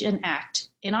 engage, and act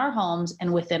in our homes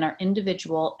and within our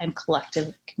individual and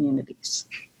collective communities.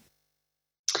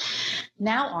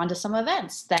 Now on to some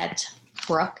events that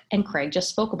Brooke and Craig just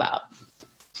spoke about.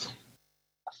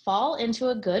 Fall into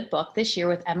a good book this year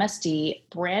with MSD,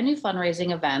 brand new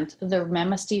fundraising event, the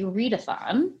MSD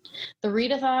Readathon. The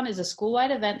Readathon is a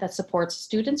school-wide event that supports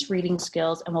students' reading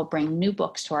skills and will bring new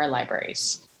books to our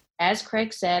libraries. As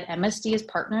Craig said, MSD is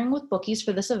partnering with bookies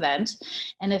for this event,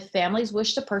 and if families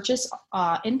wish to purchase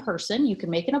in person, you can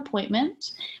make an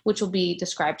appointment, which will be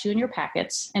described to you in your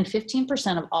packets, and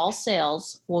 15% of all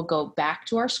sales will go back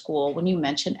to our school when you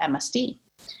mention MSD.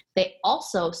 They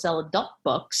also sell adult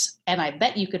books, and I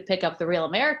bet you could pick up The Real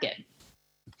American.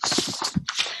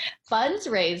 Funds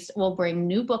raised will bring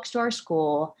new books to our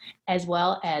school, as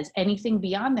well as anything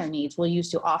beyond their needs we'll use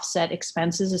to offset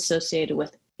expenses associated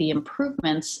with the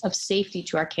improvements of safety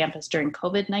to our campus during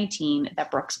COVID-19 that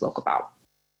Brooke spoke about.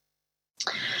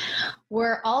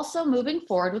 We're also moving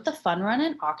forward with the fun run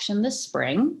and auction this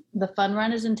spring. The fun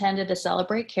run is intended to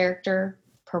celebrate character,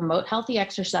 promote healthy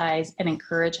exercise, and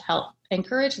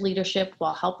encourage leadership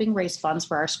while helping raise funds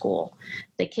for our school.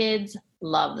 The kids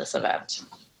love this event.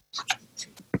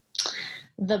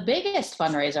 The biggest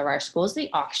fundraiser of our school is the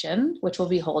auction, which we'll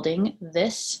be holding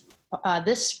this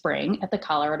spring at the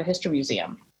Colorado History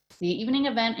Museum. The evening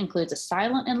event includes a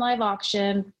silent and live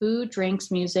auction, food,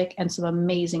 drinks, music, and some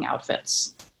amazing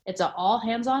outfits. It's an all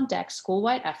hands on deck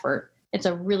school-wide effort. It's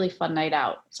a really fun night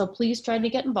out, so please try to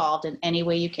get involved in any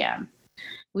way you can.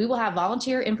 We will have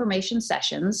volunteer information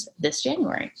sessions this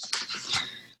January.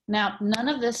 Now, none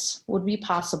of this would be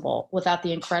possible without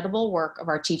the incredible work of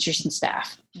our teachers and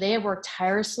staff. They have worked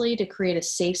tirelessly to create a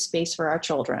safe space for our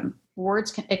children.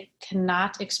 Words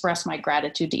cannot express my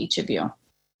gratitude to each of you.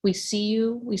 We see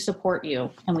you, we support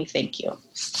you, and we thank you.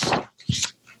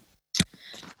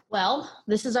 Well,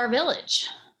 this is our village.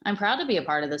 I'm proud to be a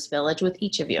part of this village with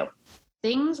each of you.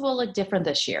 Things will look different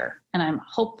this year, and I'm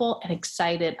hopeful and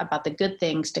excited about the good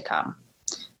things to come.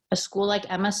 A school like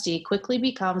MSD quickly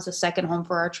becomes a second home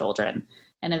for our children,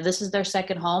 and if this is their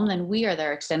second home, then we are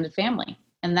their extended family,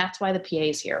 and that's why the PA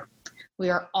is here.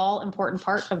 We are all important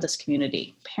part of this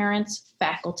community, parents,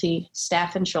 faculty,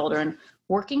 staff, and children,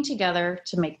 working together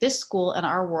to make this school and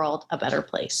our world a better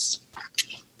place.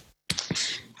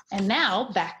 And now,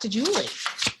 back to Julie.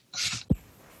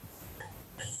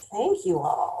 Thank you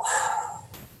all.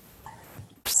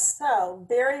 So,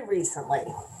 very recently,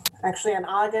 actually on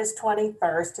August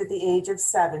 21st, at the age of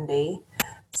 70,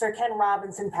 Sir Ken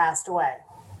Robinson passed away.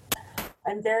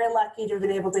 I'm very lucky to have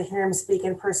been able to hear him speak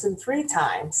in person 3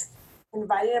 times,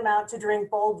 inviting him out to drink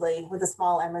boldly with a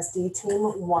small MSD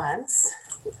team once.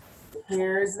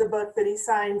 Here's the book that he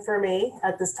signed for me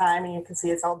at this time, and you can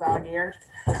see it's all dog-eared.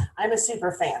 I'm a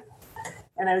super fan,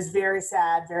 and I was very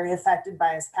sad, very affected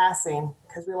by his passing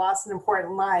because we lost an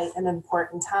important light and an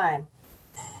important time.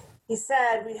 He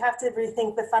said we have to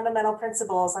rethink the fundamental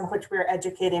principles on which we are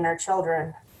educating our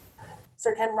children.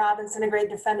 Sir Ken Robinson, a great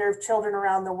defender of children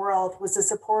around the world, was a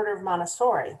supporter of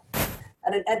Montessori.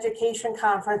 At an education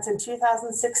conference in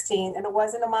 2016, and it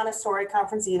wasn't a Montessori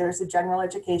conference either, it's a general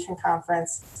education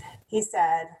conference, he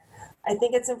said, I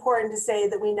think it's important to say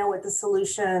that we know what the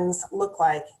solutions look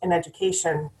like in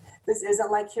education. This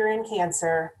isn't like curing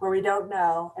cancer, where we don't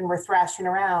know and we're thrashing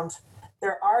around.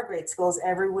 There are great schools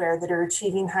everywhere that are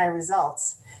achieving high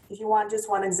results. If you want just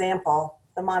one example,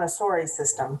 the Montessori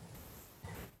system.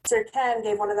 Sir Ken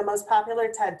gave one of the most popular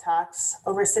TED Talks,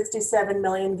 over 67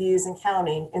 million views and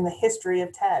counting, in the history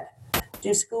of TED.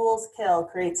 Do schools kill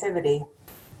creativity?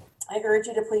 I urge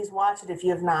you to please watch it if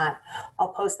you have not. I'll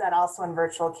post that also on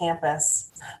Virtual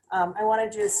Campus. I want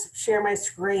to just share my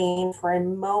screen for a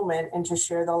moment and just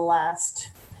share the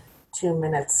last 2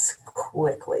 minutes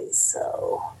quickly.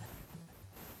 So,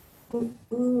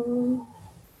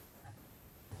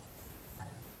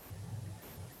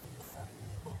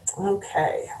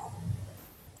 okay.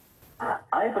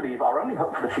 I believe our only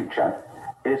hope for the future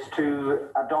is to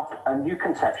adopt a new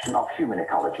conception of human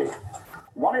ecology,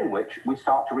 one in which we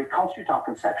start to reconstitute our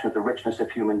conception of the richness of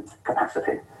human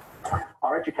capacity.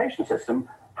 Our education system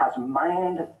has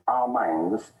mined our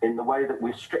minds in the way that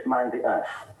we strip mine the earth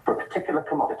for a particular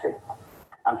commodity.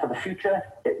 And for the future,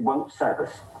 it won't serve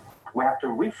us. We have to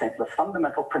rethink the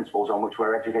fundamental principles on which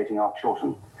we're educating our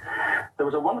children. There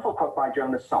was a wonderful quote by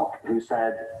Jonas Salk, who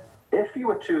said,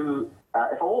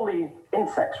 if all the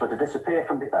insects were to disappear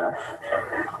from the earth,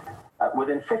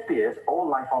 within 50 years, all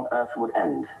life on earth would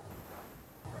end.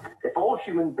 If all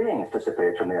human beings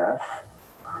disappeared from the earth,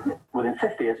 within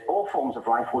 50 years, all forms of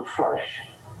life would flourish.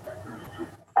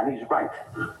 And he's right.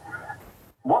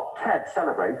 What TED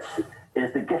celebrates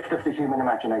is the gift of the human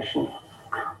imagination.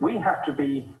 We have to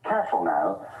be careful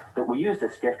now that we use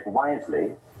this gift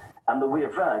wisely and that we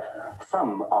avert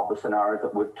some of the scenarios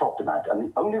that we've talked about.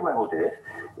 And the only way we'll do it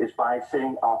is by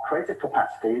seeing our creative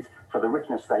capacities for the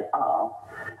richness they are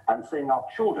and seeing our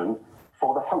children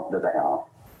for the hope that they are.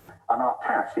 And our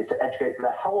task is to educate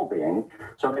their whole being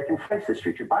so they can face this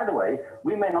future. By the way,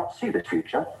 we may not see this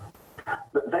future,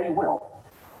 but they will.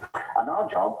 And our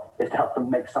job is to help them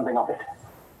make something of it.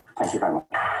 Thank you very much.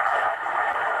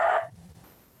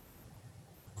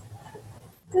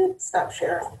 Stop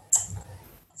sharing.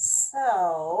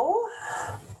 So,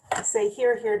 I say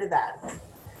here to that.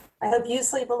 I hope you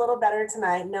sleep a little better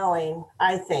tonight knowing,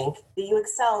 I think, that you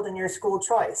excelled in your school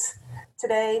choice.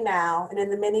 Today, now, and in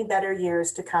the many better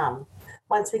years to come,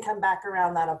 once we come back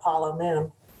around that Apollo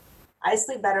moon. I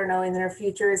sleep better knowing that our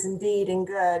future is indeed in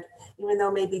good, even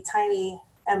though maybe tiny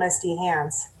MSD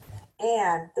hands,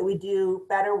 and that we do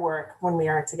better work when we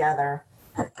are together.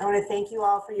 I want to thank you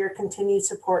all for your continued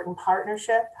support and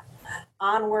partnership.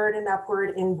 Onward and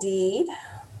upward indeed.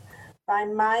 By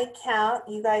my count,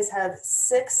 you guys have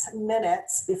 6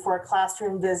 minutes before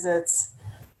classroom visits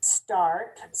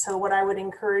start. So what I would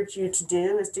encourage you to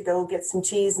do is to go get some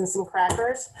cheese and some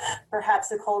crackers,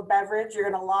 perhaps a cold beverage. You're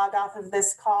going to log off of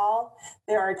this call.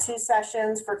 There are 2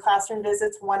 sessions for classroom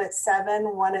visits, one at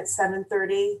 7, one at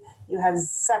 7:30. You have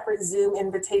separate Zoom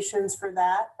invitations for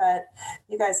that, but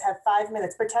you guys have 5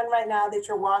 minutes. Pretend right now that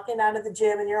you're walking out of the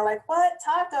gym and you're like, what,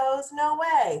 tacos? No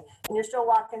way. And you're still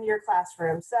walking to your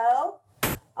classroom. So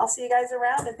I'll see you guys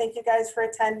around, and thank you guys for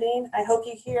attending. I hope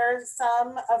you hear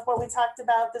some of what we talked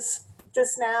about this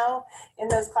just now in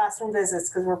those classroom visits,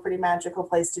 because we're a pretty magical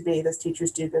place to be. Those teachers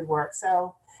do good work.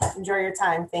 So enjoy your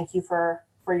time. Thank you for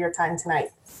your time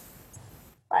tonight.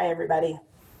 Bye, everybody.